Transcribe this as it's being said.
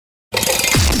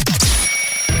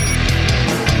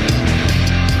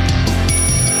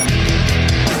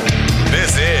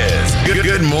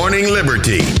Morning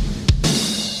Liberty.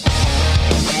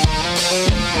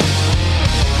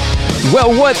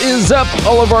 Well, what is up,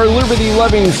 all of our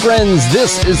liberty-loving friends?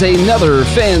 This is another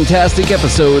fantastic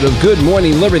episode of Good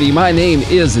Morning Liberty. My name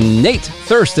is Nate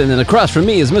Thurston, and across from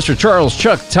me is Mr. Charles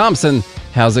Chuck Thompson.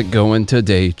 How's it going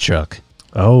today, Chuck?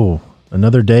 Oh,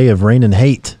 another day of rain and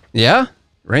hate. Yeah?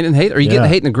 Rain and hate? Are you getting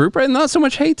hate in the group? Right? Not so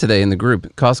much hate today in the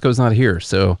group. Costco's not here,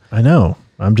 so... I know.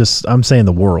 I'm saying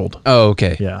the world. Oh,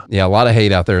 okay. Yeah. Yeah, a lot of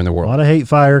hate out there in the world. A lot of hate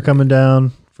fire coming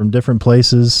down from different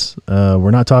places. We're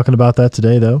not talking about that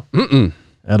today, though.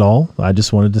 At all. I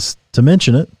just wanted to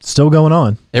mention it. Still going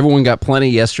on. Everyone got plenty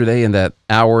yesterday in that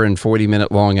hour and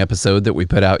 40-minute long episode that we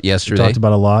put out yesterday. We talked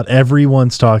about a lot.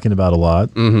 Everyone's talking about a lot.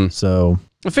 So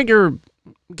I figure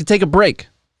we could take a break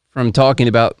from talking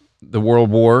about the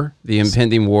World War, the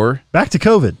impending war. Back to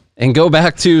COVID. And go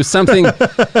back to something.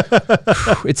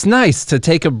 It's nice to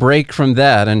take a break from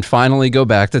that and finally go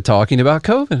back to talking about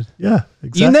COVID. Yeah,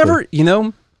 exactly.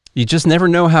 You just never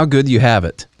know how good you have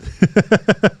it.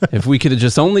 If we could have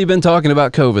just only been talking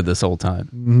about COVID this whole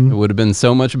time, it would have been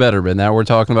so much better. But now we're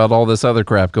talking about all this other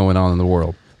crap going on in the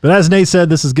world. But as Nate said,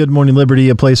 this is Good Morning Liberty,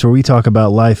 a place where we talk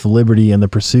about life, liberty, and the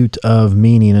pursuit of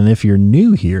meaning. And if you're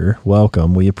new here,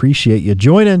 welcome. We appreciate you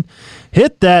joining.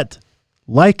 Hit that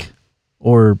like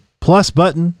or plus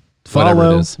button,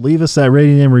 follow, leave us that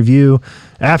rating and review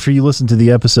after you listen to the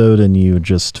episode and you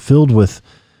just filled with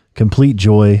complete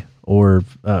joy. Or,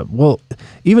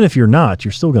 even if you're not,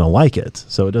 you're still going to like it.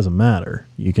 So it doesn't matter.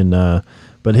 You can,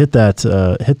 but hit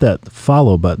that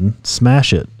follow button,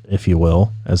 smash it, if you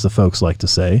will, as the folks like to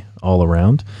say, all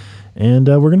around. And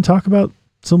we're going to talk about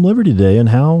some liberty today and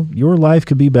how your life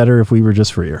could be better if we were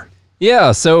just freer.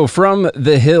 Yeah, so from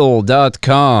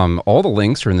thehill.com, all the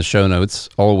links are in the show notes,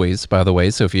 always, by the way.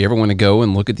 So if you ever want to go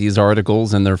and look at these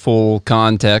articles in their full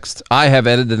context, I have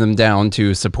edited them down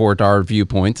to support our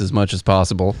viewpoints as much as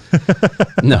possible.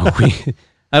 I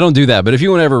don't do that. But if you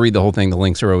want to ever read the whole thing, the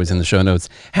links are always in the show notes.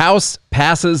 House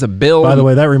passes a bill. By the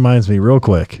way, that reminds me real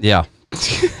quick. Yeah.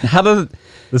 How did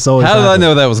did I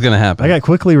know that was going to happen? I got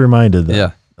quickly reminded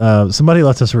that somebody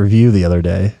left us a review the other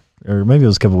day, or maybe it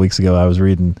was a couple weeks ago I was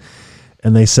reading.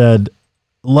 And they said,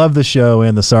 love the show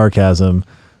and the sarcasm.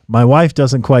 My wife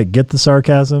doesn't quite get the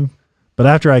sarcasm, but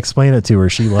after I explain it to her,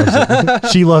 she loves it.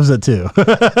 She loves it too.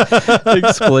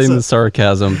 Explain the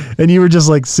sarcasm. And you were just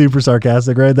like super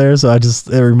sarcastic right there. So it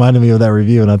reminded me of that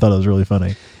review and I thought it was really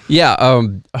funny. Yeah.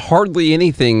 Hardly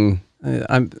anything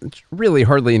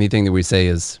that we say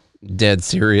is dead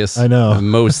serious. I know.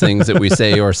 Most things that we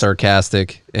say are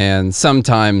sarcastic, and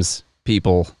sometimes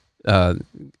people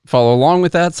follow along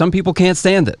with that. Some people can't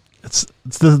stand it. It's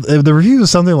the review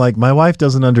is something like, my wife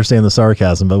doesn't understand the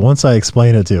sarcasm, but once I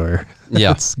explain it to her,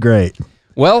 it's great.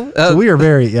 Well, so we're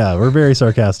very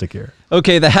sarcastic here.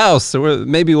 Okay, the House. So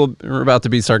we're about to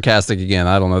be sarcastic again.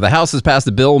 I don't know. The House has passed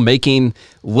a bill making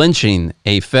lynching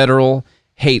a federal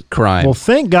hate crime. Well,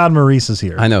 thank God Maurice is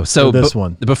here. I know. So this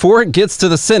one, before it gets to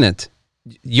the Senate,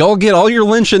 y'all get all your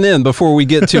lynching in before we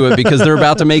get to it because they're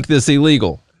about to make this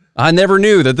illegal. I never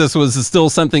knew that this was still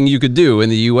something you could do in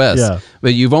the U.S.,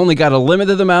 but you've only got a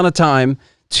limited amount of time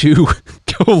to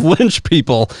go lynch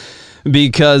people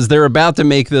because they're about to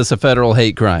make this a federal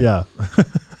hate crime. Yeah.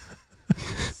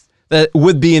 That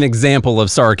would be an example of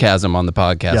sarcasm on the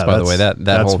podcast, by the way,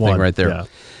 that whole thing right there. Yeah.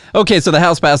 Okay, so the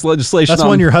House passed legislation. That's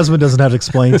one your husband doesn't have to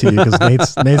explain to you because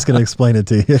Nate's going to explain it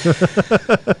to you.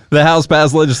 The House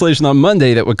passed legislation on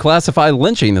Monday that would classify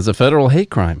lynching as a federal hate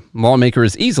crime.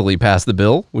 Lawmakers easily passed the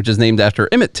bill, which is named after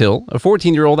Emmett Till, a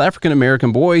 14-year-old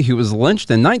African-American boy who was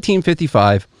lynched in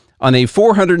 1955 on a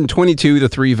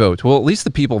 422-3 vote. Well, at least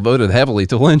the people voted heavily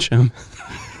to lynch him.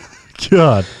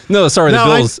 God. No, sorry,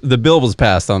 the bill was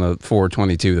passed on a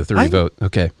 422-3 vote.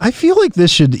 Okay. I feel like this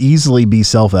should easily be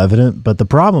self-evident, but the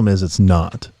problem is it's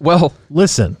not. Well,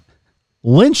 listen,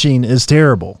 lynching is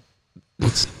terrible.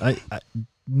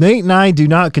 Nate and I do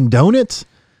not condone it.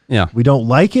 Yeah. We don't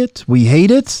like it. We hate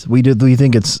it. We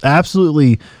think it's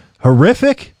absolutely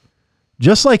horrific.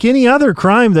 Just like any other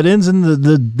crime that ends in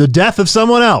the death of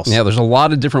someone else. Yeah, there's a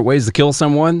lot of different ways to kill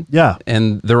someone. Yeah.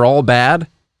 And they're all bad.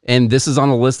 And this is on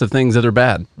a list of things that are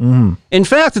bad. Mm-hmm. In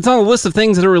fact, it's on a list of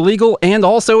things that are illegal and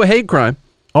also a hate crime.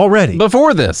 Already.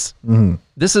 Before this. Mm-hmm.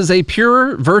 This is a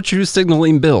pure virtue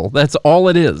signaling bill. That's all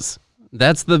it is.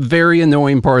 That's the very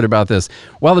annoying part about this.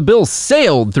 While the bill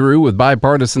sailed through with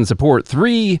bipartisan support,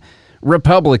 3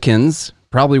 Republicans,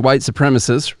 probably white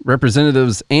supremacists,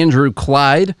 Representatives Andrew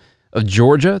Clyde of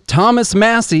Georgia, Thomas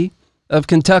Massie of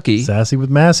Kentucky. Sassy with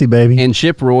Massie, baby. And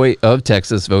Chip Roy of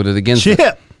Texas voted against it.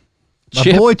 Chip.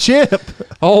 My boy Chip.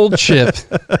 Old Chip.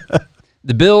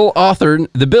 The bill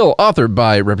authored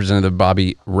by Representative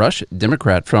Bobby Rush,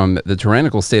 Democrat from the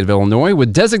tyrannical state of Illinois,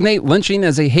 would designate lynching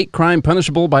as a hate crime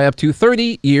punishable by up to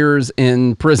 30 years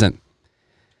in prison.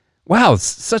 Wow,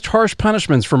 such harsh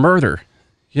punishments for murder,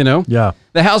 you know? Yeah.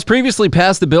 The House previously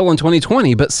passed the bill in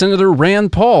 2020, but Senator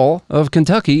Rand Paul of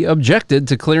Kentucky objected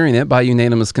to clearing it by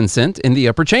unanimous consent in the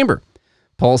upper chamber.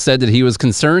 Paul said that he was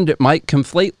concerned it might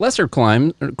conflate lesser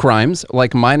crimes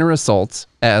like minor assaults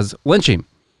as lynching.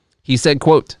 He said,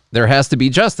 quote, "There has to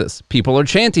be justice. People are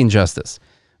chanting justice.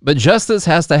 But justice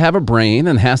has to have a brain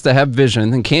and has to have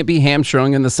vision and can't be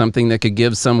hamstrung into something that could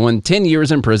give someone 10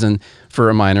 years in prison for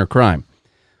a minor crime."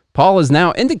 Paul is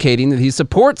now indicating that he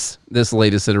supports this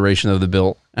latest iteration of the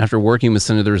bill after working with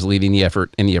senators leading the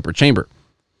effort in the upper chamber.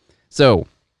 So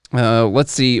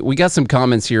let's see. We got some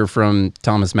comments here from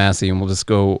Thomas Massey, and we'll just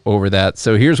go over that.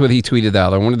 So here's what he tweeted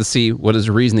out. I wanted to see what his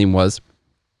reasoning was.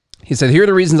 He said, "Here are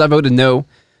the reasons I voted no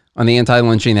on the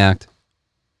Anti-Lynching Act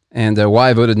and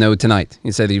why I voted no tonight."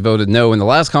 He said he voted no in the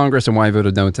last Congress and why I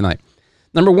voted no tonight.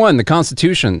 Number one, the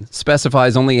Constitution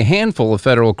specifies only a handful of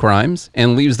federal crimes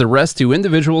and leaves the rest to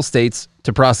individual states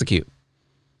to prosecute.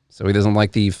 So he doesn't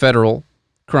like the federal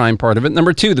crime part of it.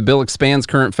 Number two, the bill expands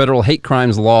current federal hate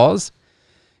crimes laws.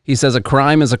 He says a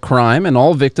crime is a crime and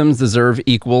all victims deserve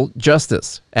equal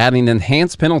justice. Adding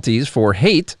enhanced penalties for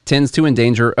hate tends to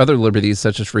endanger other liberties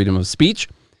such as freedom of speech.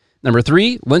 Number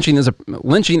three,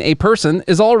 lynching a person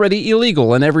is already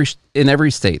illegal in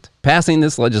every state. Passing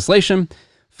this legislation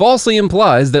falsely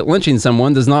implies that lynching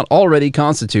someone does not already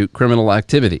constitute criminal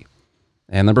activity.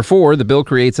 And number four, the bill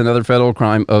creates another federal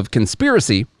crime of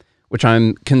conspiracy, which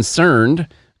I'm concerned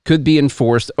could be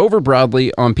enforced over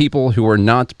broadly on people who are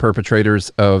not perpetrators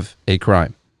of a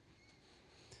crime.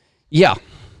 Yeah.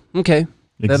 Okay.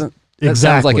 That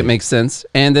sounds like it makes sense.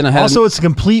 And then I had also, it's a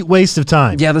complete waste of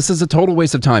time. Yeah, this is a total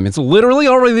waste of time. It's literally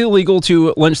already illegal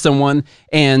to lynch someone.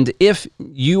 And if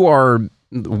you are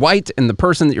white and the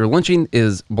person that you're lynching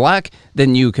is black,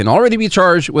 then you can already be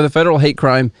charged with a federal hate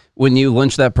crime when you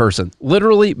lynch that person.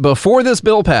 Literally before this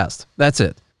bill passed. That's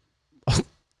it.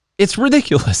 It's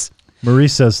ridiculous.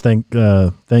 Maurice says, thank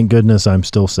goodness I'm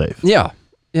still safe. Yeah.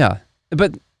 Yeah.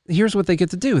 But here's what they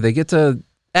get to do. They get to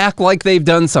act like they've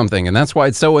done something, and that's why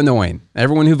it's so annoying.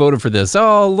 Everyone who voted for this,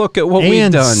 oh, look at what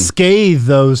we've done. And scathe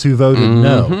those who voted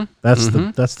no. That's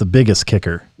the biggest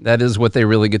kicker. That is what they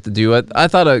really get to do. I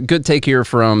thought a good take here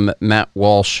from Matt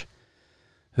Walsh,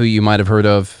 who you might have heard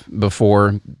of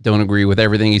before. Don't agree with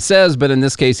everything he says, but in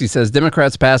this case, he says,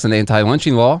 Democrats pass an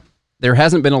anti-lynching law. There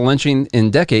hasn't been a lynching in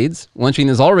decades. Lynching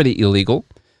is already illegal.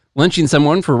 Lynching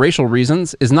someone for racial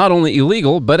reasons is not only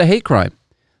illegal, but a hate crime.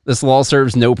 This law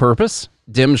serves no purpose.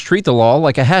 Dems treat the law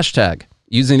like a hashtag,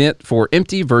 using it for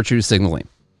empty virtue signaling.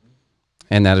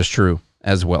 And that is true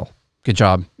as well. Good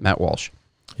job, Matt Walsh.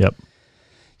 Yep.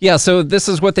 Yeah, so this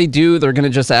is what they do. They're going to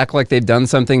just act like they've done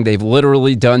something. They've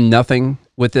literally done nothing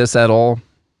with this at all.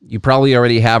 You probably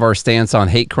already have our stance on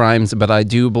hate crimes, but I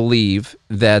do believe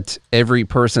that every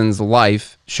person's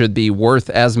life should be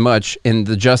worth as much in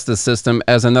the justice system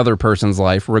as another person's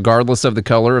life, regardless of the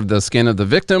color of the skin of the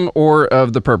victim or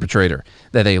of the perpetrator.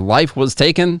 That a life was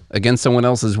taken against someone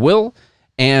else's will,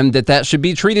 and that should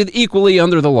be treated equally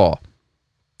under the law.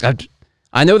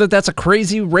 I know that that's a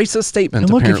crazy racist statement,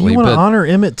 and look, apparently. If you want to honor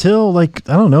Emmett Till, like,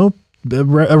 I don't know,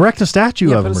 erect a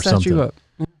statue of him or something. Up.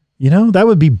 You know, that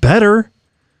would be better.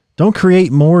 Don't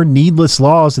create more needless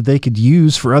laws that they could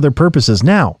use for other purposes.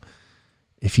 Now,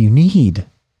 if you need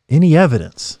any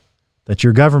evidence that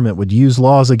your government would use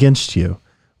laws against you,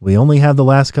 we only have the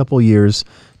last couple years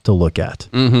to look at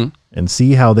and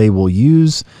see how they will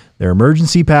use their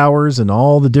emergency powers and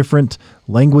all the different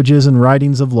languages and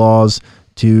writings of laws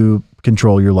to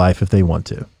control your life if they want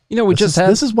to. You know,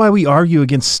 this is why we argue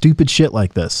against stupid shit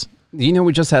like this. You know,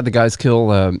 we just had the guys kill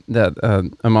that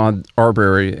Ahmaud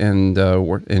Arbery and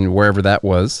wherever that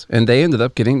was, and they ended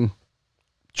up getting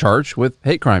charged with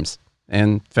hate crimes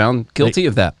and found guilty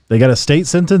of that. They got a state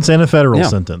sentence and a federal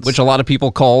sentence, which a lot of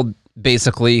people called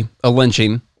basically a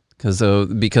lynching because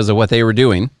of what they were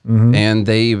doing, and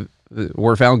they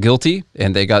were found guilty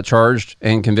and they got charged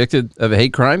and convicted of a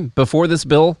hate crime before this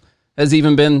bill has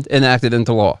even been enacted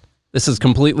into law. This is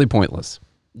completely pointless.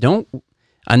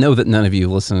 I know that none of you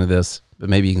listen to this, but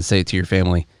maybe you can say it to your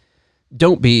family.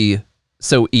 Don't be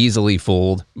so easily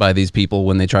fooled by these people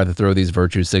when they try to throw these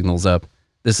virtue signals up.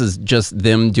 This is just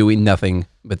them doing nothing,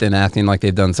 but then acting like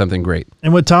they've done something great.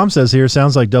 And what Tom says here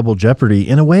sounds like double jeopardy.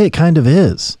 In a way, it kind of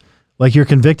is. Like you're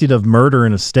convicted of murder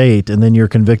in a state, and then you're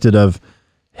convicted of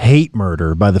hate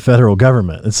murder by the federal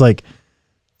government. It's like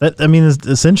that. I mean,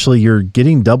 essentially, you're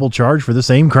getting double charged for the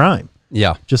same crime.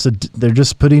 Yeah. They're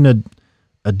just putting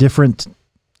a different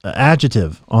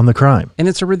adjective on the crime. And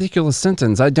it's a ridiculous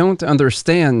sentence. I don't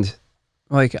understand.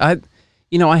 Like I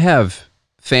have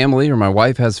family, or my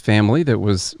wife has family that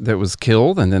was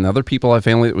killed, and then other people have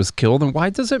family that was killed. And why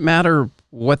does it matter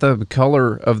what the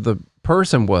color of the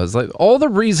person was? Like, all the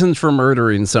reasons for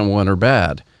murdering someone are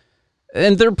bad,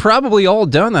 and they're probably all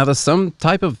done out of some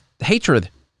type of hatred,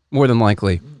 more than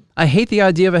likely. I hate the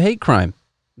idea of a hate crime.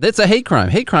 That's a hate crime.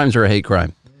 Hate crimes are a hate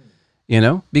crime.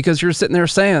 Because you're sitting there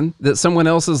saying that someone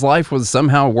else's life was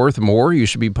somehow worth more. You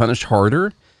should be punished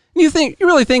harder. You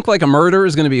really think like a murder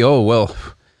is going to be, oh, well,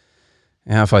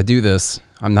 yeah, if I do this,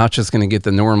 I'm not just going to get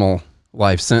the normal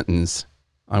life sentence.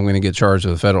 I'm going to get charged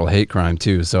with a federal hate crime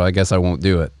too. So I guess I won't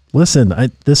do it. Listen,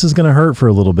 this is going to hurt for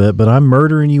a little bit, but I'm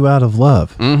murdering you out of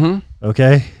love. Mm-hmm.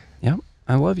 Okay? Yep.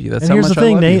 I love you. That's and how here's much the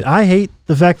thing, I love Nate. you. I hate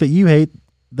the fact that you hate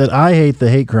that I hate the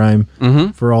hate crime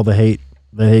for all the hate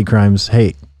that hate crimes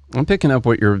hate. I'm picking up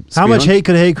what you're How much hate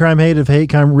could a hate crime hate if hate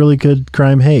crime really could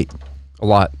crime hate? A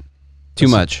lot. Too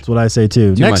much. That's what I say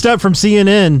too. Too Next much. up from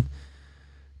CNN,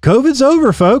 COVID's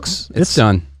over, folks. It's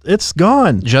done. It's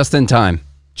gone. Just in time.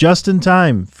 Just in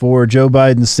time for Joe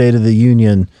Biden's State of the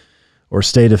Union or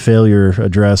State of Failure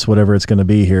address, whatever it's going to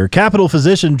be here. Capitol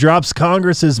physician drops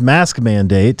Congress's mask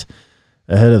mandate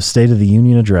ahead of State of the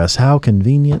Union address. How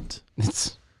convenient.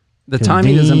 The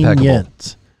timing is impeccable.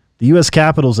 The U.S.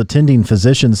 Capitol's attending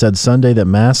physician said Sunday that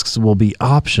masks will be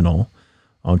optional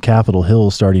on Capitol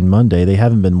Hill starting Monday. They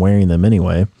haven't been wearing them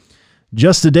anyway.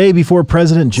 Just a day before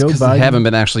President Joe Biden. They haven't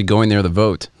been actually going there to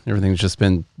vote. Everything's just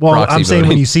been proxy I'm saying voting.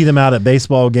 when you see them out at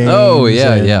baseball games. Oh,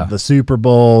 yeah, and yeah. the Super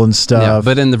Bowl and stuff. Yeah,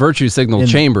 but in the Virtue Signal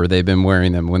chamber, they've been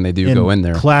wearing them when they do go in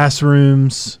there.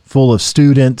 Classrooms full of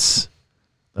students.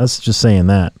 That's just saying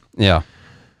that. Yeah.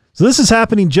 So this is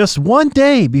happening just one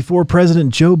day before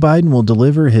President Joe Biden will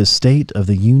deliver his State of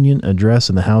the Union address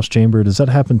in the House chamber. Does that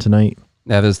happen tonight?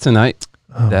 That is tonight.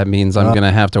 That means I'm going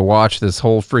to have to watch this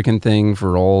whole freaking thing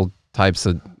for all types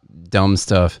of dumb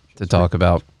stuff to talk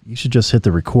about. You should just hit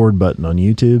the record button on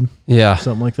YouTube. Yeah.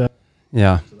 Something like that.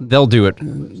 Yeah. They'll do it.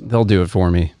 They'll do it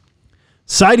for me.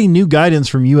 Citing new guidance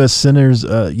from U.S. Centers,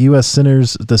 the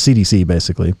CDC,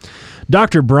 basically.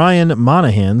 Dr. Brian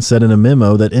Monahan said in a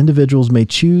memo that individuals may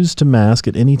choose to mask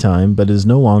at any time, but it is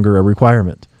no longer a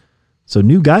requirement. So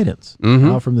new guidance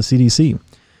out from the CDC.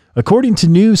 According to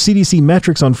new CDC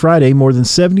metrics on Friday, more than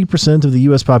 70% of the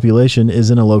U.S. population is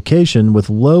in a location with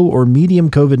low or medium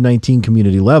COVID-19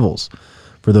 community levels.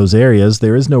 For those areas,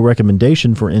 there is no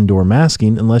recommendation for indoor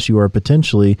masking unless you are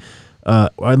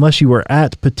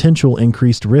at potential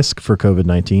increased risk for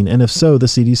COVID-19. And if so, the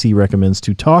CDC recommends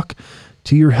to talk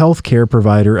to your healthcare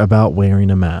provider about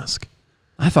wearing a mask.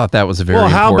 I thought that was a very Well,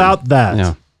 how important- about that?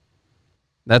 Yeah.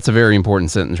 That's a very important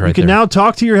sentence right You can there. now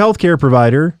talk to your healthcare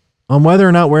provider on whether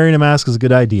or not wearing a mask is a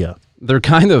good idea. They're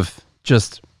kind of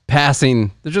just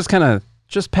passing. They're just kind of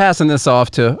passing this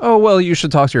off to, oh, well, you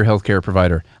should talk to your healthcare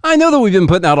provider. I know that we've been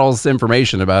putting out all this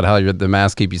information about how the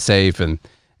masks keep you safe and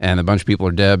a bunch of people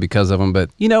are dead because of them. But,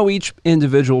 each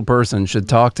individual person should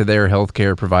talk to their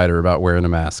healthcare provider about wearing a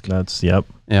mask. Yep.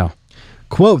 Yeah.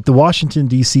 Quote, the Washington,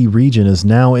 D.C. region is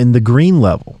now in the green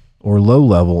level or low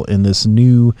level in this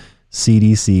new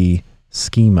CDC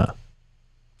schema.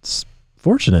 It's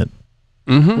fortunate.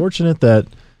 Fortunate that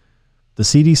the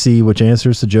CDC, which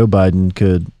answers to Joe Biden,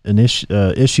 could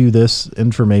issue this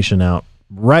information out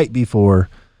right before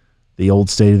the old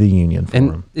State of the Union for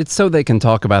him. It's so they can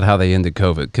talk about how they ended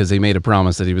COVID, because he made a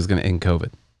promise that he was going to end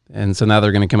COVID. And so now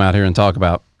they're going to come out here and talk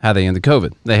about how they ended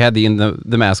COVID. They had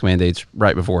the mask mandates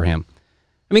right before him.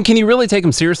 I mean, can you really take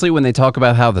them seriously when they talk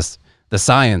about how the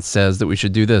science says that we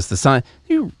should do this?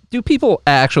 Do people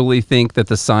actually think that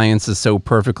the science is so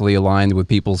perfectly aligned with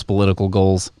people's political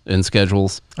goals and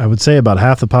schedules? I would say about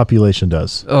half the population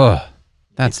does. Ugh,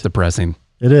 that's depressing.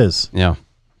 It is. Yeah.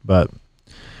 But,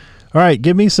 all right,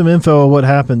 give me some info on what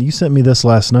happened. You sent me this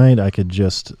last night. I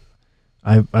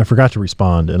forgot to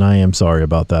respond, and I am sorry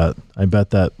about that. I bet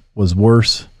that was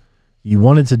worse. You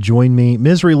wanted to join me.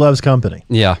 Misery loves company.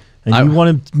 Yeah. And you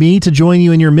wanted me to join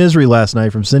you in your misery last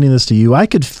night from sending this to you. I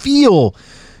could feel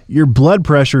your blood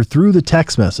pressure through the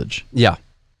text message. Yeah.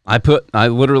 I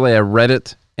read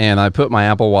it and I put my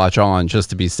Apple Watch on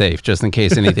just to be safe, just in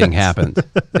case anything happened.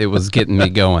 It was getting me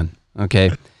going.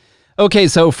 Okay.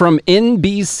 So from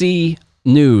NBC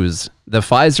News, the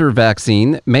Pfizer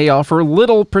vaccine may offer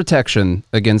little protection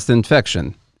against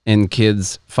infection in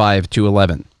kids 5 to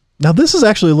 11. Now, this is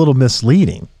actually a little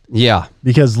misleading. Yeah.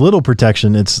 Because little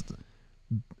protection,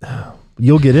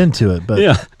 you'll get into it, but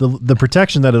Yeah. the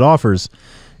protection that it offers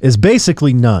is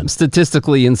basically none.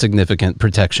 Statistically insignificant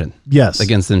protection. Yes.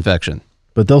 Against infection.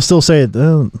 But they'll still say it.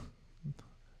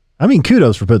 I mean,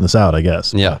 kudos for putting this out, I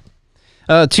guess. Yeah.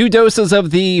 2 doses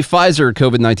of the Pfizer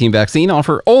COVID-19 vaccine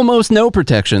offer almost no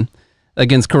protection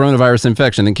against coronavirus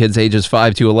infection in kids ages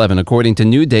 5 to 11, according to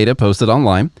new data posted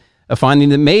online, a finding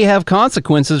that may have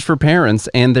consequences for parents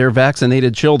and their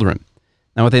vaccinated children.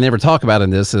 Now, what they never talk about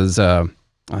in this is,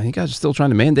 you guys are still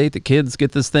trying to mandate that kids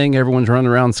get this thing. Everyone's running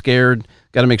around scared.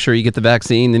 Got to make sure you get the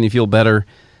vaccine, then you feel better.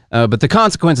 But the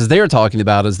consequences they're talking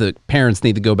about is that parents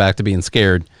need to go back to being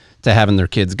scared to having their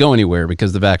kids go anywhere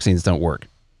because the vaccines don't work.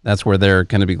 That's where they're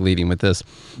going to be leading with this.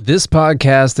 This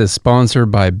podcast is sponsored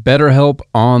by BetterHelp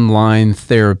Online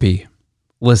Therapy.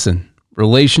 Listen,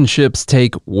 relationships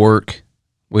take work.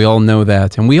 We all know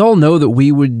that. And we all know that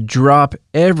we would drop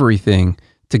everything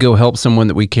to go help someone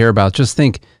that we care about. Just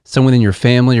think someone in your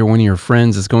family or one of your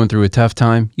friends is going through a tough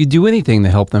time. You do anything to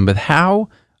help them, but how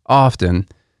often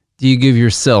do you give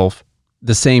yourself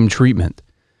the same treatment?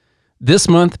 This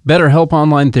month, BetterHelp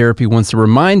Online Therapy wants to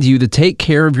remind you to take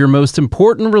care of your most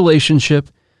important relationship,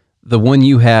 the one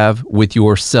you have with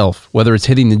yourself. Whether it's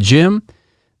hitting the gym,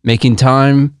 making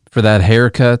time for that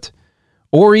haircut,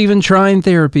 or even trying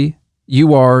therapy,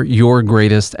 you are your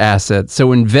greatest asset.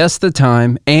 So invest the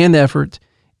time and effort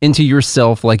into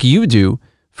yourself like you do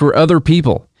for other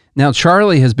people. Now,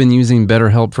 Charlie has been using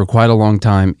BetterHelp for quite a long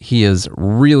time. He has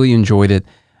really enjoyed it.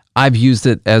 I've used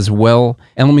it as well.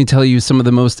 And let me tell you, some of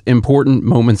the most important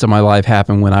moments of my life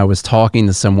happened when I was talking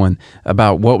to someone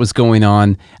about what was going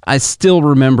on. I still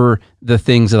remember the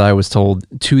things that I was told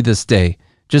to this day.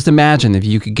 Just imagine if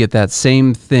you could get that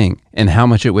same thing and how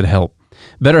much it would help.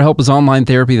 BetterHelp is online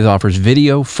therapy that offers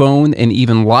video, phone, and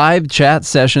even live chat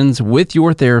sessions with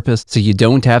your therapist, so you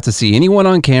don't have to see anyone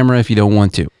on camera if you don't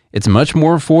want to. It's much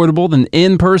more affordable than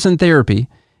in-person therapy,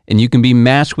 and you can be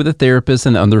matched with a therapist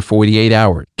in under 48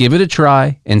 hours. Give it a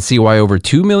try and see why over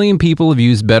 2 million people have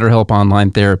used BetterHelp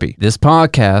Online Therapy. This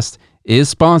podcast is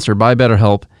sponsored by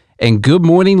BetterHelp, and Good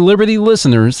Morning Liberty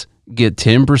listeners get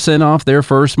 10% off their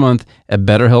first month at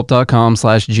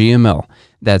betterhelp.com/GML.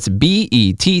 That's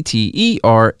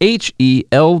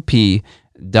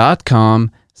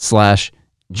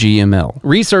BETTERHELP.com/GML.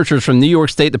 Researchers from New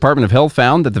York State Department of Health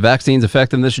found that the vaccine's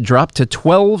effectiveness dropped to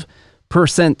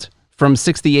 12% from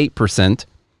 68%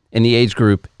 in the age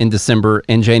group in December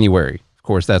and January. Of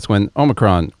course, that's when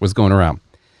Omicron was going around.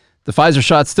 The Pfizer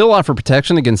shots still offer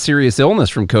protection against serious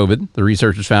illness from COVID, the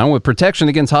researchers found, with protection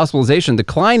against hospitalization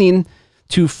declining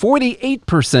to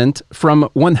 48% from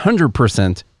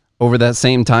 100% over that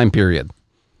same time period.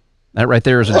 That right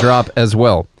there is a drop as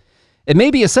well. It may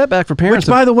be a setback for parents.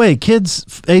 Which, by the way, kids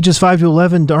ages 5 to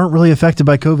 11 aren't really affected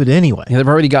by COVID anyway. Yeah, they've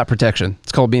already got protection.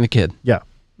 It's called being a kid. Yeah.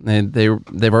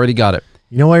 They've already got it.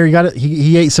 You know where he got it?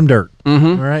 He ate some dirt.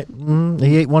 Mm-hmm. All right.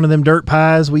 He ate one of them dirt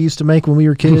pies we used to make when we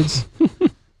were kids.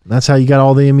 That's how you got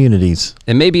all the immunities.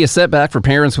 It may be a setback for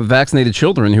parents with vaccinated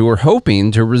children who are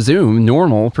hoping to resume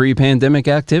normal pre-pandemic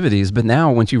activities. But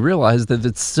now, once you realize that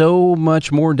it's so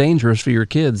much more dangerous for your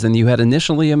kids than you had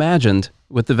initially imagined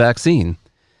with the vaccine,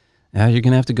 now you're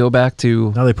going to have to go back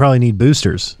to... Now they probably need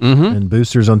boosters and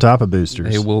boosters on top of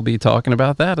boosters. They will be talking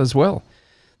about that as well.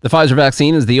 The Pfizer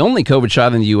vaccine is the only COVID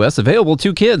shot in the U.S. available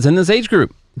to kids in this age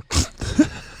group.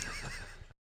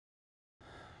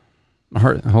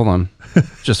 Hold on.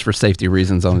 Just for safety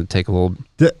reasons, I'm going to take a little...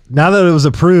 Now that it was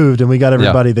approved and we got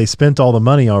everybody, they spent all the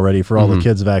money already for all the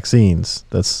kids' vaccines.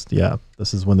 This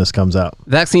is when this comes out.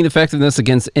 Vaccine effectiveness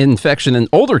against infection in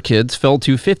older kids fell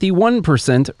to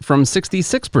 51% from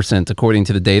 66%, according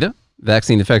to the data.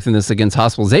 Vaccine effectiveness against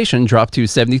hospitalization dropped to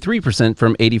 73%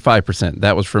 from 85%.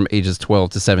 That was from ages 12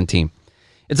 to 17.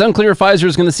 It's unclear if Pfizer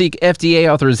is going to seek FDA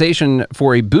authorization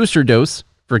for a booster dose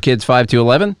for kids 5 to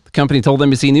 11. The company told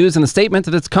NBC News in a statement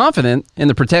that it's confident in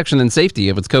the protection and safety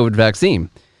of its COVID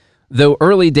vaccine, though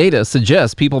early data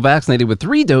suggests people vaccinated with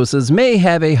 3 doses may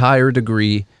have a higher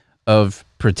degree of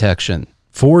protection.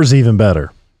 4 is even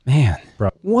better. Man,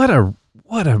 what a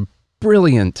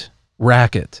brilliant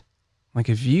racket. Like,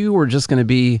 if you were just going to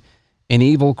be an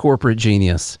evil corporate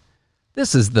genius,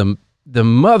 this is the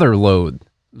mother lode,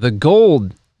 the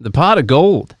gold, the pot of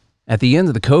gold at the end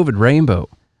of the COVID rainbow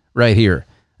right here.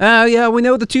 Yeah, we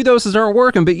know the 2 doses aren't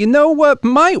working, but you know what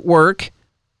might work?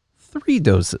 3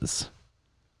 doses.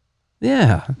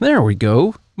 Yeah, there we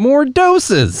go. More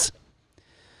doses.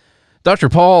 Dr.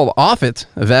 Paul Offit,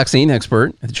 a vaccine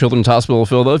expert at the Children's Hospital of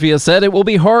Philadelphia, said it will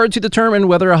be hard to determine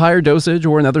whether a higher dosage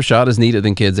or another shot is needed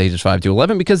in kids ages 5 to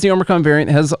 11 because the Omicron variant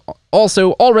has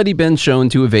also already been shown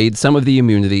to evade some of the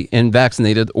immunity in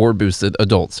vaccinated or boosted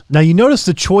adults. Now, you notice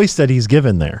the choice that he's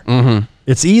given there. Mm-hmm.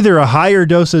 It's either a higher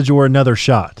dosage or another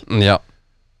shot. Yeah.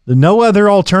 No other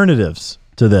alternatives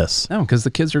to this. No, because the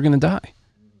kids are going to die.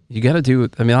 You got to do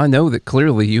it. I mean, I know that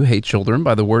clearly you hate children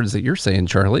by the words that you're saying,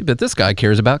 Charlie, but this guy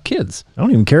cares about kids. I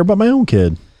don't even care about my own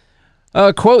kid.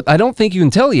 Quote, I don't think you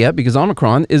can tell yet because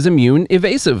Omicron is immune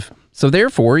evasive. So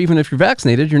therefore, even if you're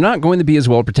vaccinated, you're not going to be as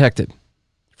well protected.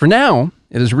 For now,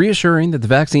 it is reassuring that the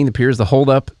vaccine appears to hold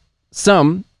up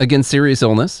some against serious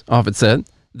illness, Offit said,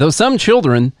 though some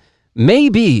children may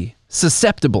be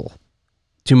susceptible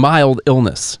to mild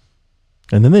illness.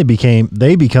 And then they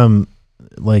become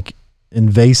like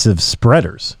invasive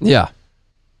spreaders. Yeah.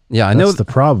 Yeah, I know. That's the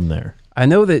problem there. I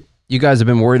know that you guys have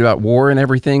been worried about war and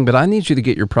everything, but I need you to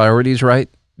get your priorities right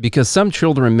because some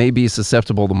children may be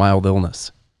susceptible to mild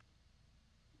illness.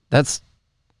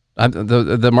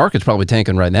 The market's probably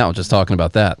tanking right now just talking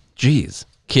about that. Jeez,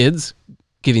 kids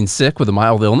getting sick with a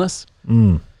mild illness?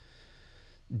 Dang,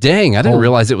 I didn't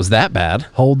realize it was that bad.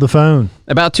 Hold the phone.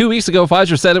 About 2 weeks ago,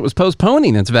 Pfizer said it was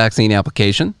postponing its vaccine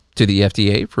application to the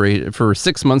FDA for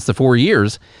 6 months to 4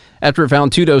 years after it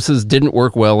found 2 doses didn't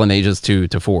work well in ages 2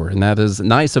 to 4. And that is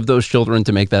nice of those children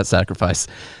to make that sacrifice.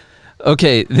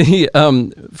 Okay,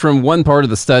 from one part of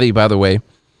the study, by the way,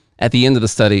 at the end of the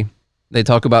study, they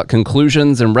talk about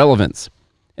conclusions and relevance.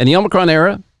 In the Omicron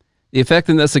era, the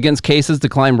effectiveness against cases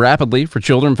declined rapidly for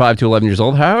children 5 to 11 years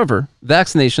old. However,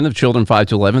 vaccination of children 5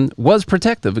 to 11 was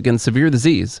protective against severe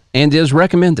disease and is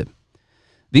recommended.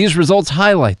 These results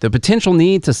highlight the potential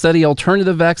need to study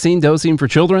alternative vaccine dosing for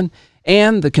children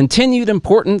and the continued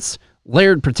importance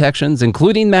layered protections,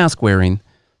 including mask wearing,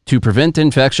 to prevent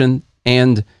infection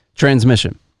and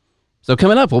transmission. So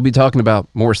coming up, we'll be talking about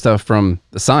more stuff from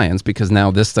the science because now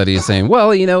this study is saying,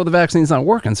 well, the vaccine's not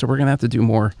working, so we're going to have to do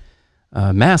more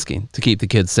masking to keep the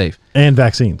kids safe. And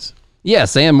vaccines.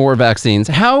 Yes, and more vaccines.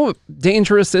 How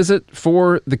dangerous is it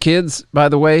for the kids, by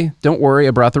the way? Don't worry,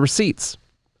 I brought the receipts.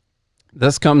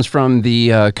 This comes from the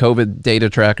COVID data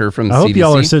tracker from the CDC. I hope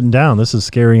y'all are sitting down. This is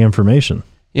scary information.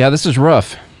 Yeah, this is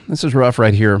rough. This is rough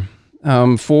right here.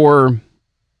 In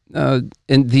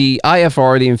the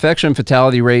IFR, the infection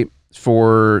fatality rate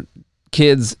for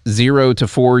kids 0 to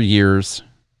 4 years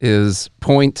is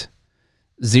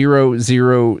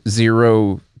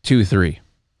 0.00023.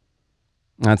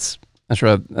 That's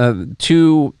right.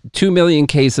 2 million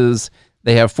cases.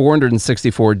 They have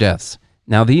 464 deaths.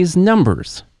 Now these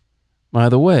numbers, by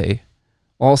the way,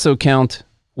 also count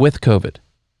with COVID.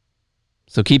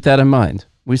 So keep that in mind.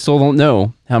 We still don't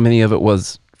know how many of it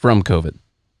was from COVID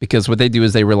because what they do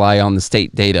is they rely on the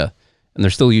state data. And they're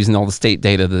still using all the state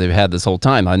data that they've had this whole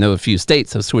time. I know a few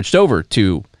states have switched over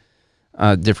to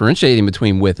differentiating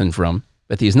between with and from,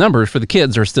 but these numbers for the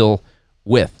kids are still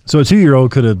with. So a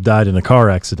 2-year-old could have died in a car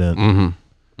accident, and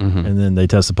then they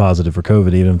tested positive for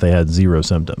COVID even if they had 0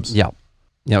 symptoms. Yep.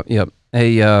 5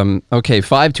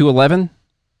 to 11,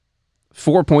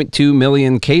 4.2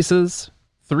 million cases,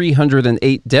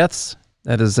 308 deaths.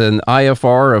 That is an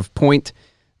IFR of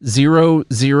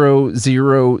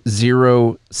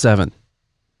 0.00007.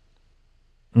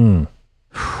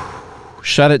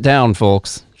 Shut it down,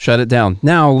 folks. Shut it down.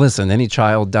 Now, listen, any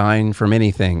child dying from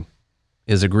anything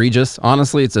is egregious.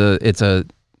 Honestly,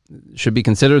 it should be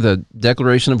considered a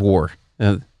declaration of war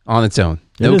on its own.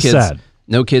 Sad.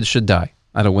 No kids should die.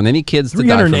 I don't want any kids to die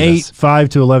from this. 308 5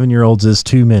 to 11-year-olds is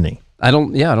too many. I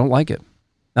don't like it.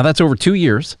 Now, that's over 2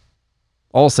 years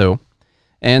also.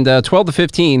 And 12 to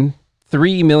 15,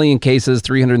 3 million cases,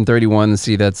 331.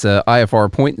 See, that's IFR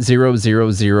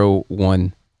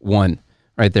 0.00011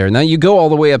 right there. Now you go all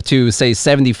the way up to, say,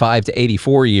 75 to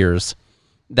 84 years.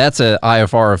 That's a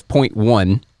IFR of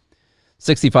 0.1.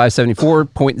 65, 74,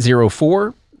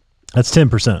 0.04. That's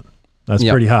 10%. That's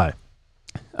pretty high.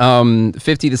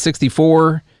 50 to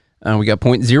 64, we got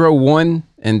 0.01.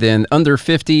 And then under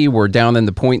 50, we're down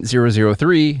into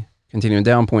 0.003. Continuing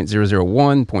down,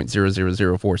 0.001,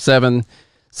 0.00047.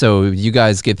 So you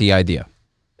guys get the idea.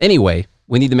 Anyway,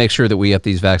 we need to make sure that we up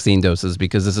these vaccine doses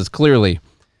because this is clearly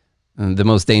the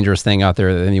most dangerous thing out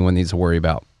there that anyone needs to worry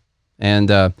about. And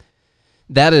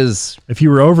that is... If you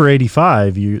were over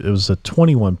 85, it was a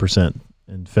 21%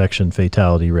 infection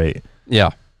fatality rate. Yeah.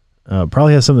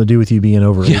 Probably has something to do with you being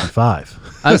over 85.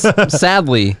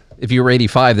 Sadly, if you were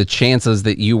 85, the chances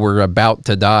that you were about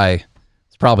to die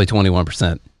is probably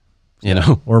 21%,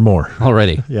 or more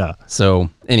already. Yeah.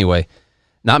 So anyway,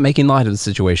 not making light of the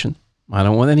situation. I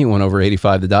don't want anyone over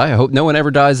 85 to die. I hope no one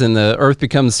ever dies and the earth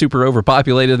becomes super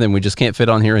overpopulated and we just can't fit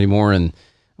on here anymore. And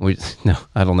I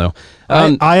don't know.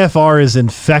 IFR is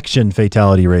infection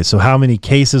fatality rate. So how many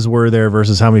cases were there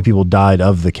versus how many people died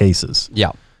of the cases?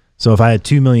 Yeah. So if I had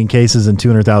 2 million cases and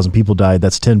 200,000 people died,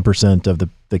 that's 10% of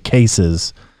the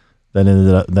cases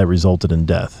that resulted in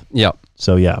death. Yeah.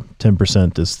 So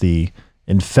 10% is the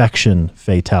infection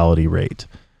fatality rate.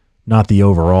 not the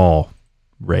overall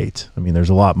rate. I mean, there's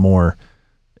a lot more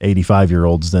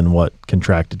 85-year-olds than what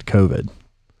contracted COVID.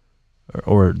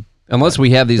 Or unless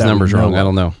we have these numbers wrong, I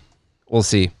don't know. We'll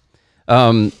see.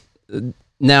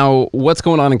 Now, what's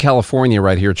going on in California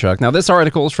right here, Chuck? Now, this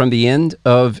article is from the end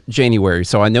of January,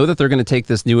 so I know that they're going to take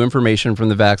this new information from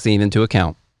the vaccine into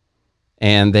account,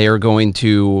 and they are going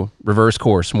to reverse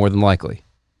course more than likely,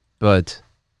 but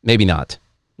maybe not.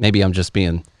 Maybe I'm just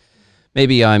putting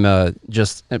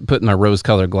my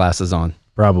rose-colored glasses on.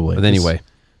 Probably. But anyway.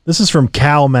 This is from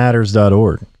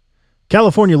calmatters.org.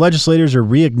 California legislators are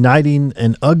reigniting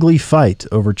an ugly fight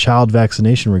over child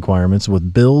vaccination requirements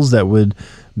with bills that would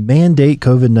mandate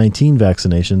COVID-19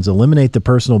 vaccinations, eliminate the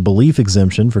personal belief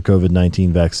exemption for COVID-19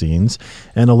 vaccines,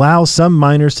 and allow some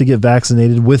minors to get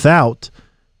vaccinated without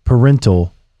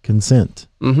parental consent.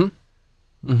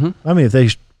 Mm-hmm. Mm-hmm. I mean, if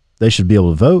they should be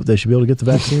able to vote, they should be able to get the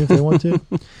vaccine if they want to.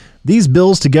 These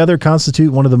bills together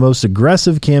constitute one of the most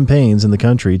aggressive campaigns in the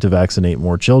country to vaccinate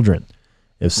more children.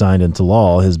 If signed into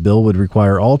law, his bill would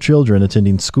require all children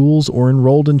attending schools or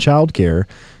enrolled in childcare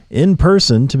in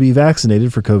person to be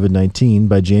vaccinated for COVID-19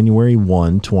 by January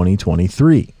 1,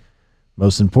 2023.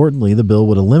 Most importantly, the bill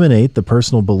would eliminate the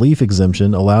personal belief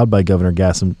exemption allowed by Governor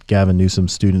Gavin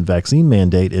Newsom's student vaccine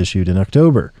mandate issued in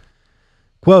October.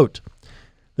 Quote,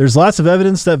 "There's lots of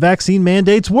evidence that vaccine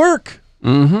mandates work,"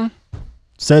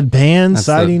 said Pan,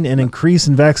 citing an increase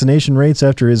in vaccination rates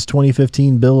after his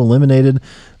 2015 bill eliminated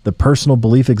the personal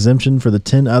belief exemption for the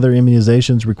 10 other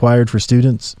immunizations required for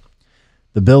students.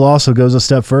 The bill also goes a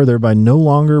step further by no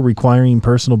longer requiring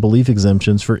personal belief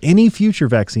exemptions for any future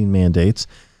vaccine mandates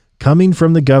coming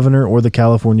from the governor or the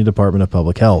California Department of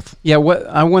Public Health. Yeah, what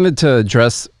I wanted to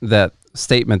address that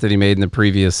statement that he made in that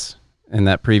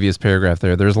previous paragraph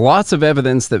there. There's lots of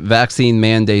evidence that vaccine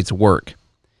mandates work.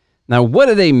 Now, what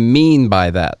do they mean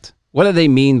by that? What do they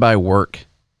mean by work?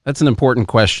 That's an important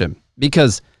question,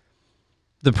 because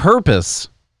the purpose,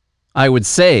 I would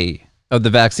say, of the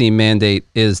vaccine mandate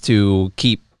is to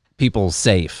keep people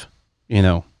safe,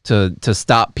 to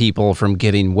stop people from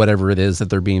getting whatever it is that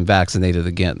they're being vaccinated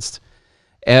against.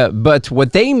 But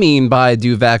what they mean by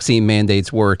do vaccine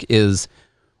mandates work is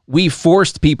we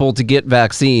forced people to get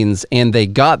vaccines and they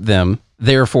got them.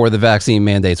 Therefore, the vaccine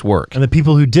mandates work. And the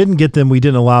people who didn't get them, we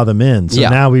didn't allow them in. So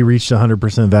now we reached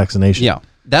 100% vaccination. Yeah,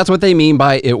 that's what they mean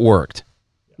by it worked.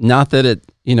 Not that it,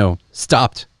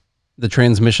 stopped the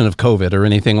transmission of COVID or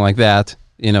anything like that.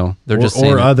 They're just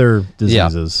saying other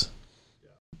diseases.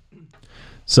 Yeah.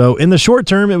 So in the short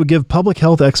term, it would give public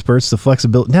health experts the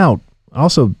flexibility. Now,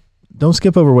 also, don't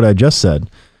skip over what I just said,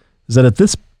 is that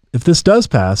if this does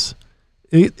pass,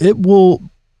 it will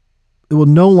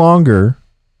no longer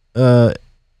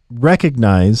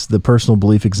recognize the personal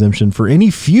belief exemption for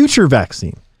any future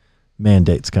vaccine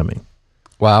mandates coming.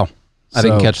 Wow. I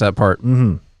didn't catch that part.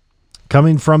 Mm-hmm.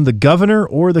 Coming from the governor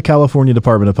or the California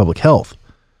Department of Public Health.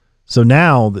 So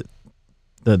now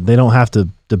that they don't have to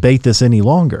debate this any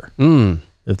longer.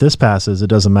 If this passes, it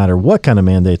doesn't matter what kind of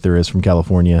mandate there is from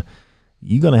California,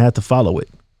 you're going to have to follow it.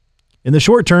 In the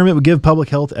short term, it would give public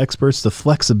health experts the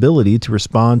flexibility to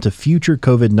respond to future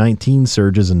COVID-19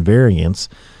 surges and variants,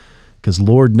 because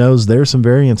Lord knows there's some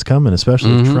variants coming,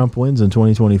 especially if Trump wins in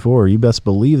 2024. You best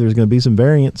believe there's going to be some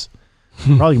variants.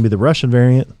 Probably going to be the Russian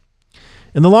variant.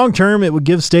 In the long term, it would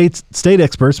give state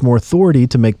experts more authority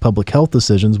to make public health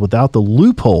decisions without the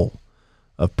loophole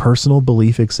of personal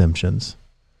belief exemptions.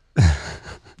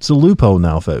 It's a loophole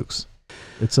now, folks.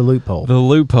 It's a loophole. The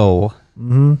loophole.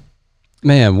 Mm-hmm.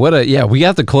 Man, we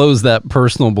have to close that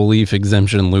personal belief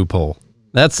exemption loophole.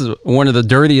 That's one of the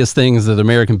dirtiest things that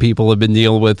American people have been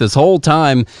dealing with this whole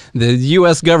time. The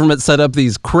U.S. government set up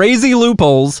these crazy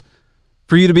loopholes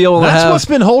for you to be able to have. That's what's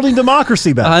been holding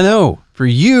democracy back. I know. For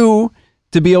you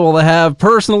to be able to have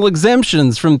personal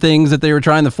exemptions from things that they were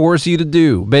trying to force you to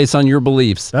do based on your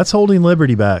beliefs. That's holding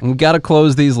liberty back. We've got to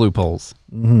close these loopholes.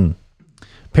 Mm-hmm.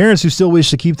 Parents who still wish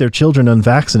to keep their children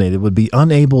unvaccinated would be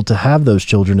unable to have those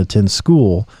children attend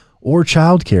school or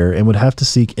childcare and would have to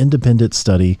seek independent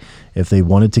study if they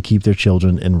wanted to keep their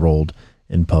children enrolled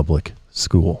in public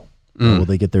school. Will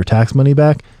they get their tax money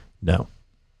back? No.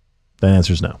 The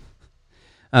answer is no.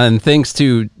 And thanks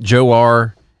to Joe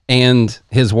R. and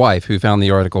his wife who found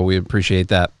the article. We appreciate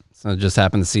that. So I just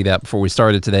happened to see that before we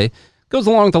started today. Goes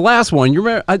along with the last one. You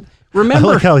remember? I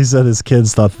like how he said his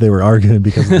kids thought they were arguing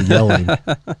because of the yelling.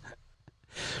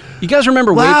 You guys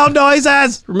remember loud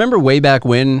noises? Remember way back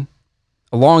when,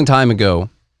 a long time ago,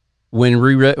 when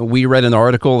we read an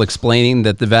article explaining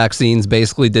that the vaccines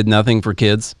basically did nothing for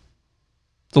kids?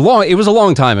 It was a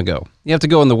long time ago. You have to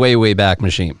go in the way back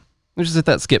machine. Let's just hit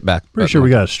that skip back. Pretty sure we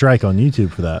got a strike on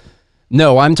YouTube for that.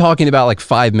 No, I'm talking about like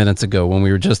 5 minutes ago when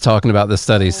we were just talking about this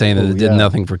study saying that it did yeah.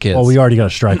 nothing for kids. Well, we already got a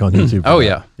strike on YouTube. Oh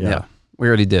yeah. We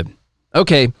already did.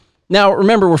 Okay. Now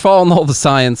remember, we're following all the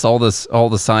science. All the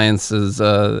science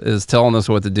is telling us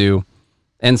what to do.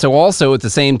 And so also at the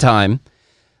same time,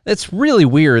 it's really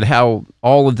weird how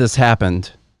all of this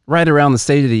happened right around the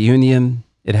State of the Union.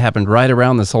 It happened right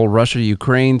around this whole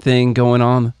Russia-Ukraine thing going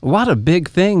on. A lot of big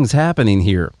things happening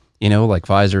here. You know, like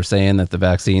Pfizer saying that the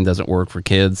vaccine doesn't work for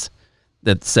kids,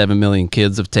 that 7 million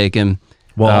kids have taken.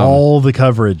 Well, all the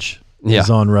coverage is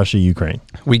on Russia-Ukraine.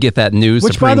 We get that new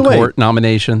Which, Supreme by the way, Court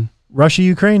nomination.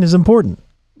 Russia-Ukraine is important.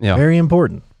 Yeah. Very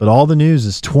important. But all the news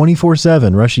is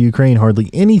 24/7. Russia-Ukraine,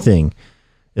 hardly anything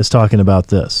is talking about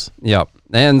this. Yep.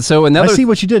 And so I see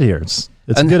what you did here. It's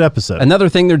a good episode. Another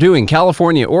thing they're doing,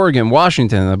 California, Oregon,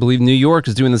 Washington, I believe New York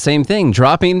is doing the same thing,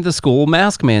 dropping the school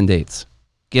mask mandates,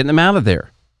 getting them out of there.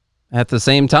 At the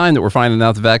same time that we're finding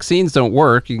out the vaccines don't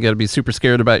work, you got to be super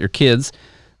scared about your kids.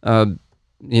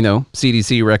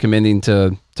 CDC recommending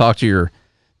to talk to your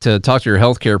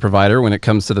healthcare provider when it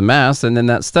comes to the masks, and then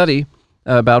that study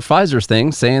about Pfizer's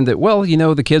thing saying that, well,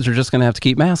 the kids are just going to have to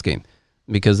keep masking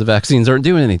because the vaccines aren't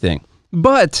doing anything.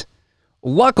 But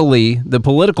luckily, the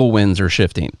political winds are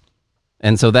shifting,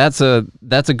 and so that's a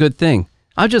good thing.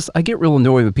 I get real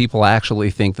annoyed when people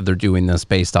actually think that they're doing this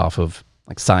based off of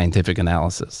like scientific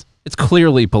analysis. It's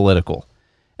clearly political.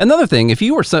 Another thing, if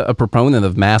you were a proponent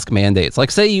of mask mandates, like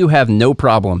say you have no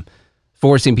problem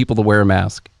forcing people to wear a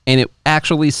mask, and it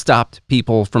actually stopped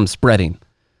people from spreading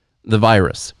the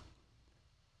virus,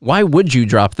 why would you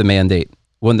drop the mandate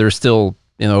when there's still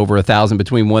over 1,000,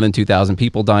 between 1,000 and 2,000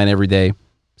 people dying every day?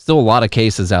 Still a lot of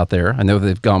cases out there. I know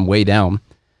they've gone way down.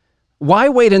 Why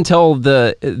wait until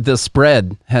the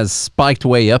spread has spiked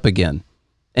way up again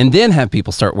and then have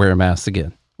people start wearing masks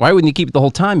again? Why wouldn't you keep it the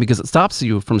whole time? Because it stops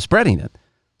you from spreading it.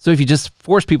 So if you just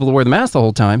force people to wear the mask the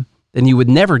whole time, then you would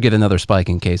never get another spike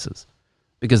in cases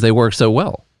because they work so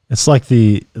well. It's like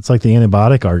the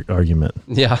antibiotic argument.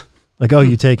 Yeah. Like,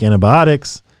 you take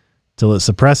antibiotics till it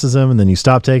suppresses them, and then you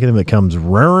stop taking them, it comes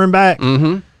roaring back.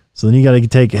 Mm-hmm. So then you got to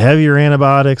take heavier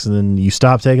antibiotics, and then you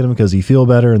stop taking them because you feel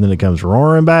better, and then it comes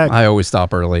roaring back. I always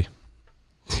stop early.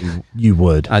 You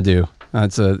would. I do.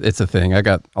 It's a thing. I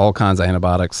got all kinds of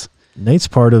antibiotics. Nate's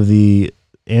part of the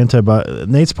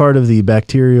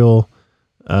bacterial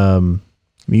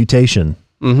mutation.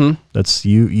 Mm-hmm. That's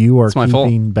you are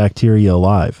keeping bacteria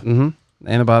alive. Mm-hmm.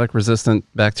 Antibiotic resistant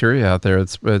bacteria out there.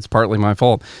 It's partly my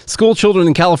fault. School children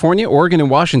in California, Oregon, and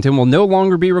Washington will no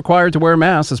longer be required to wear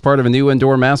masks as part of a new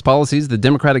indoor mask policies the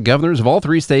Democratic governors of all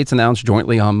three states announced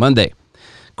jointly on Monday.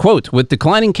 Quote, with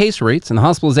declining case rates and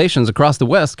hospitalizations across the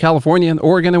West, California,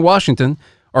 Oregon, and Washington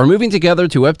are moving together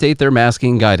to update their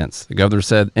masking guidance, the governor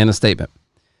said in a statement.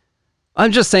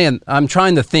 I'm just saying, I'm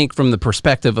trying to think from the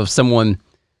perspective of someone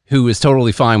who is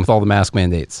totally fine with all the mask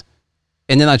mandates.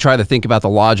 And then I try to think about the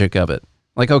logic of it.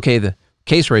 Like, okay, the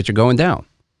case rates are going down.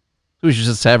 We should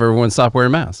just have everyone stop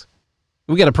wearing masks.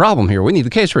 We got a problem here. We need the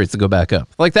case rates to go back up.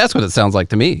 Like, that's what it sounds like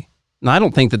to me. And I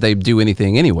don't think that they do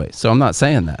anything anyway, so I'm not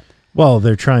saying that. Well,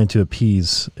 they're trying to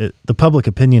appease it. The public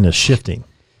opinion is shifting.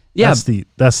 Yeah,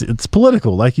 it's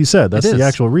political, like you said. That's the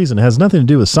actual reason. It has nothing to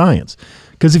do with science.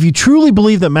 Because if you truly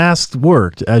believe that masks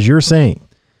worked, as you're saying,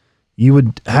 you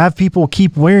would have people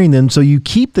keep wearing them, so you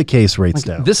keep the case rates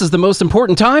down. This is the most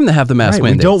important time to have the mask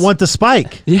mandates. We don't want the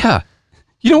spike. Yeah,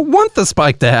 you don't want the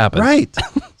spike to happen. Right.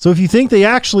 So if you think they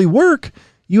actually work,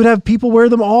 you would have people wear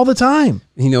them all the time.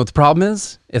 You know what the problem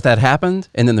is? If that happened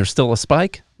and then there's still a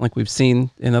spike, like we've seen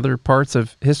in other parts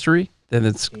of history, then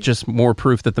it's just more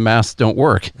proof that the masks don't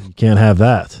work. You can't have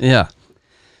that. Yeah.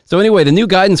 So anyway, the new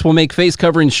guidance will make face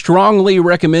covering strongly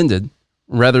recommended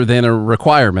rather than a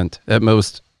requirement at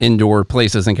most indoor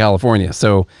places in California.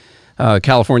 So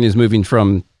California is moving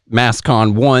from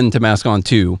MaskCon 1 to MaskCon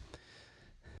 2.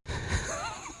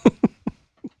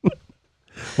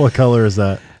 What color is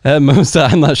that? At most,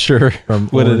 I'm not sure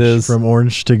what it is. From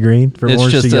orange to green? From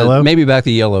orange to yellow? Maybe back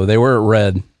to yellow. They were at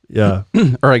red. Yeah.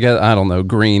 Or I don't know.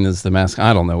 Green is the mask.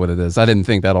 I don't know what it is. I didn't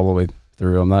think that all the way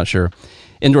through. I'm not sure.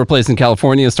 Indoor place in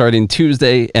California starting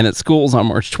Tuesday and at schools on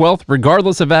March 12th,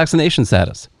 regardless of vaccination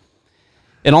status.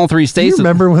 In all three states. Do you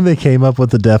remember when they came up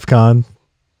with the DEF CON?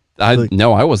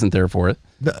 No, I wasn't there for it.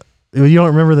 You don't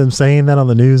remember them saying that on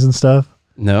the news and stuff?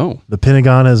 No. The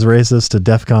Pentagon is racist to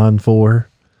DEF CON 4.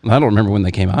 I don't remember when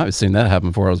they came out. I've seen that happen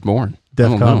before I was born.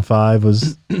 DEF CON 5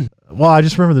 was... Well, I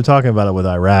just remember them talking about it with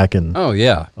Iraq and all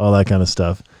that kind of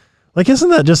stuff. Like, isn't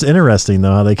that just interesting,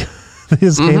 though, how they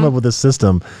just came up with a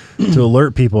system to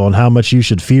alert people on how much you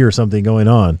should fear something going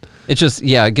on? It's just,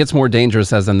 it gets more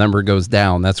dangerous as the number goes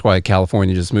down. That's why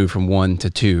California just moved from 1 to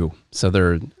 2. So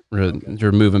they're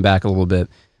You're moving back a little bit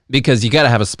because you got to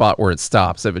have a spot where it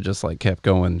stops. If it just like kept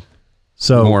going,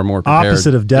 so more and more prepared,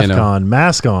 opposite of DEF CON,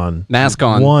 mask on. Mask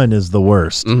on 1 is the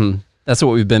worst. Mm-hmm. That's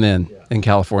what we've been in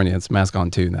California. It's mask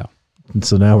on 2 now. And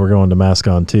so now we're going to mask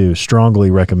on 2.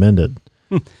 Strongly recommended,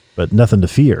 but nothing to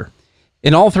fear.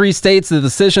 In all 3 states, the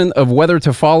decision of whether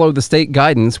to follow the state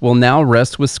guidance will now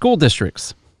rest with school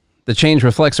districts. The change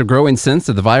reflects a growing sense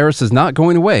that the virus is not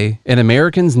going away, and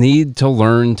Americans need to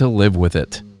learn to live with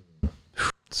it.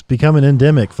 It's becoming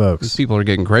endemic, folks. These people are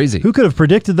getting crazy. Who could have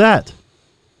predicted that?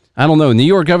 I don't know. New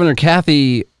York Governor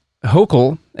Kathy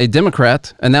Hochul, a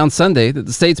Democrat, announced Sunday that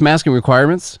the state's masking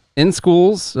requirements in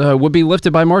schools would be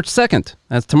lifted by March 2nd.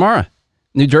 That's tomorrow.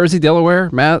 New Jersey, Delaware,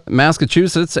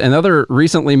 Massachusetts, and other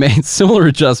recently made similar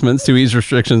adjustments to ease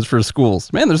restrictions for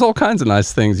schools. Man, there's all kinds of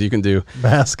nice things you can do.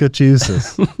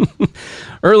 Massachusetts.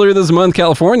 Earlier this month,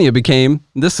 California became,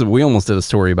 we almost did a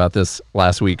story about this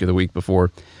last week or the week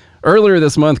before. Earlier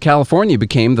this month, California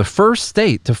became the first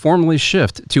state to formally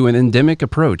shift to an endemic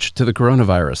approach to the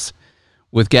coronavirus,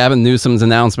 with Gavin Newsom's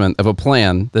announcement of a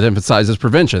plan that emphasizes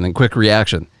prevention and quick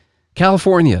reaction.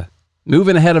 California,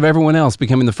 moving ahead of everyone else,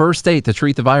 becoming the first state to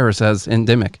treat the virus as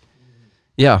endemic.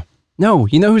 Yeah. No,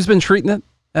 you know who's been treating it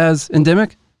as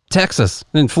endemic? Texas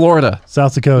and Florida.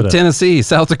 South Dakota. Tennessee,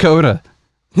 South Dakota.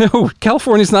 No,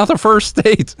 California's not the first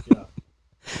state. Yeah.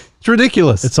 It's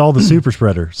ridiculous. It's all the super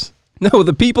spreaders. No,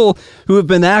 the people who have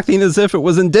been acting as if it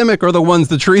was endemic are the ones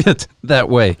that treat it that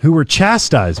way. Who were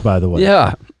chastised, by the way.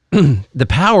 Yeah. The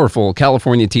powerful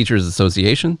California Teachers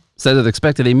Association said it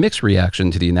expected a mixed reaction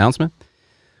to the announcement.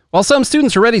 While some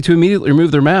students are ready to immediately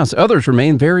remove their masks, others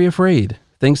remain very afraid,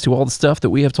 thanks to all the stuff that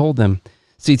we have told them.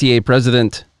 CTA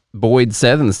President Boyd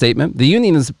said in the statement, the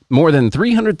union has more than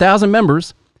 300,000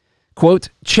 members. Quote,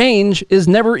 change is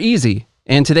never easy,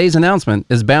 and today's announcement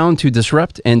is bound to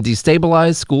disrupt and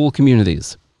destabilize school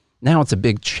communities. Now it's a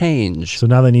big change. So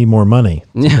now they need more money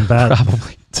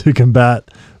to combat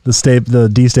the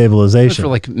destabilization. For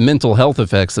like mental health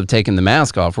effects of taking the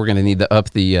mask off, we're going to need to up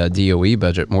the DOE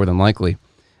budget more than likely.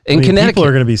 In Connecticut, people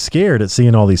are going to be scared at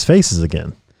seeing all these faces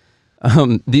again.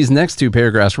 These next 2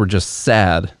 paragraphs were just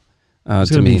sad it's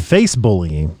to going to me. be face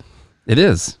bullying. It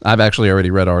is. I've actually already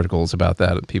read articles about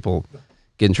that. People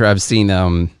getting I've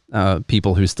seen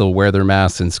people who still wear their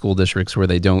masks in school districts where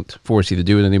they don't force you to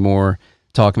do it anymore,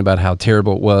 talking about how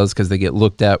terrible it was because they get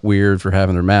looked at weird for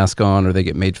having their mask on, or they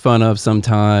get made fun of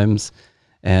sometimes.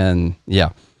 And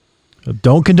yeah.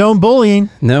 Don't condone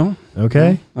bullying. No.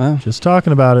 Okay. Well, just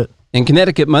talking about it. In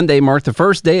Connecticut, Monday marked the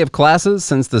first day of classes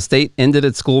since the state ended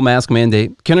its school mask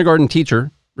mandate. Kindergarten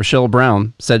teacher Rochelle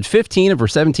Brown said 15 of her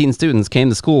 17 students came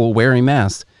to school wearing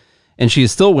masks, and she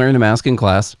is still wearing a mask in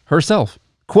class herself.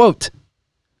 Quote,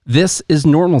 this is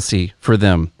normalcy for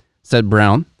them, said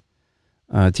Brown,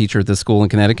 a teacher at this school in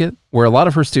Connecticut, where a lot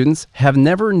of her students have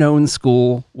never known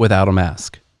school without a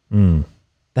mask.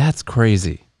 That's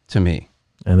crazy to me.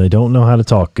 And they don't know how to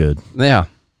talk good. Yeah.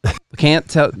 They can't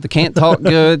talk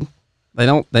good.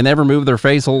 They never move their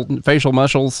facial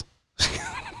muscles.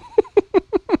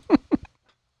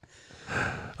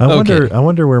 I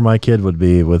wonder where my kid would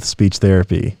be with speech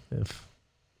therapy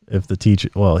if the teacher,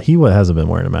 well, he hasn't been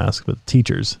wearing a mask, but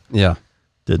teachers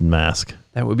didn't mask.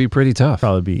 That would be pretty tough.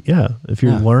 Probably be, if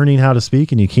you're learning how to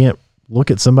speak and you can't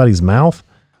look at somebody's mouth.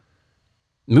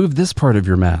 Move this part of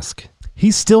your mask.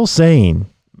 He's still saying,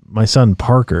 my son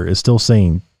Parker is still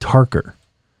saying Tarker.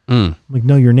 Like,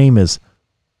 no, your name is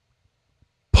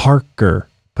Parker.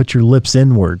 Put your lips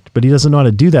inward. But he doesn't know how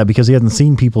to do that because he hasn't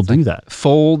seen people do that.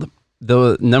 Fold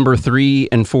the number 3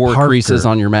 and 4 Parker. creases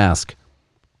on your mask.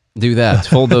 Do that.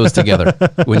 Fold those together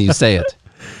when you say it.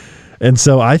 And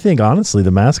so I think, honestly,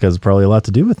 the mask has probably a lot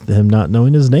to do with him not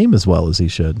knowing his name as well as he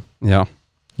should. Yeah.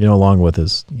 Along with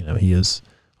his, he is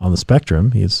on the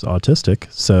spectrum. He is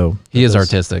autistic. So he is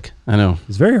artistic. I know.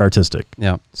 He's very artistic.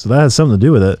 Yeah. So that has something to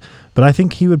do with it. But I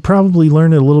think he would probably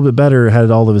learn it a little bit better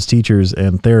had all of his teachers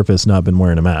and therapists not been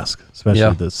wearing a mask,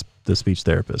 especially the speech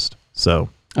therapist. So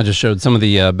I just showed some of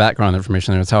the background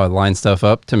information there. That's how I line stuff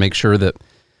up to make sure that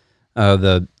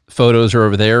the photos are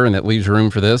over there and it leaves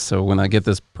room for this. So when I get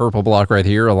this purple block right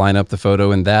here, I'll line up the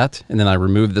photo in that, and then I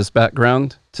remove this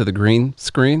background to the green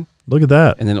screen. Look at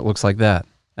that. And then it looks like that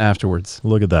afterwards.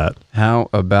 Look at that. How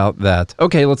about that?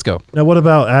 Okay, let's go. Now, what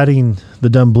about adding the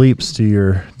dumb bleeps to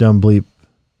your dumb bleep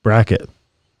bracket?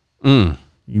 You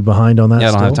behind on that? Yeah,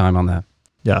 I don't still? have time on that.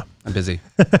 Yeah. I'm busy.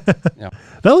 Yeah.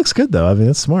 That looks good, though. I mean,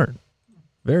 that's smart.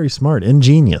 Very smart.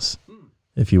 Ingenious,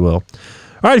 if you will.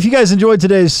 All right, if you guys enjoyed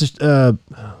today's,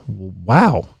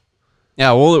 wow.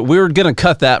 Yeah, well, we're going to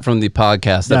cut that from the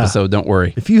podcast episode. Don't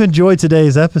worry. If you enjoyed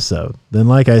today's episode, then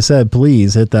like I said,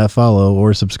 please hit that follow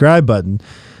or subscribe button.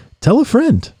 Tell a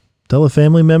friend, tell a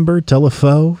family member, tell a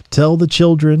foe, tell the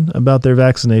children about their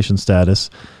vaccination status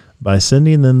by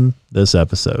sending them this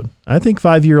episode. I think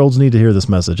 5-year-olds need to hear this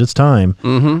message. It's time.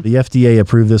 Mm-hmm. The FDA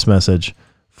approved this message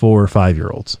for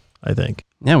 5-year-olds, I think.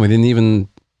 Yeah, we didn't even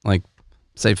like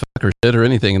say fuck or shit or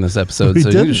anything in this episode. We so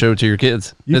you didn't. can show it to your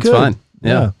kids. You It's could. fine.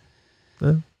 Yeah.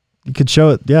 You could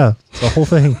show it. Yeah. The whole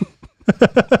thing.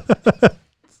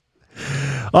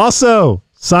 Also,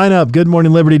 sign up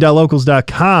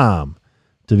goodmorningliberty.locals.com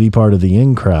to be part of the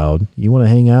in crowd. You want to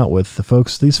hang out with the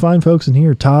folks, these fine folks in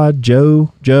here, Todd,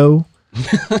 Joe, The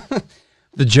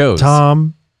Joes.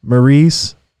 Tom,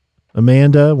 Maurice,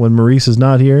 Amanda, when Maurice is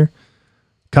not here,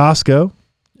 Costco.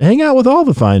 Hang out with all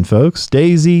the fine folks.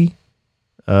 Daisy.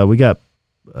 We got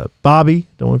Bobby.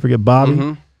 Don't want to forget Bobby.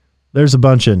 Mhm. There's a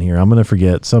bunch in here. I'm going to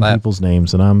forget some people's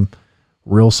names, and I'm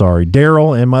real sorry.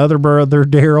 Daryl and my other brother,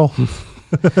 Daryl.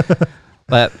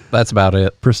 That's about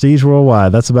it. Prestige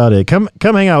Worldwide. That's about it. Come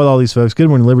hang out with all these folks.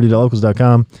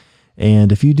 goodmorningliberty.locals.com.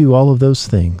 And if you do all of those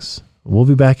things, we'll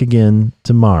be back again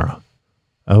tomorrow.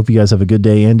 I hope you guys have a good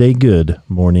day and a good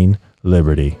morning,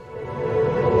 Liberty.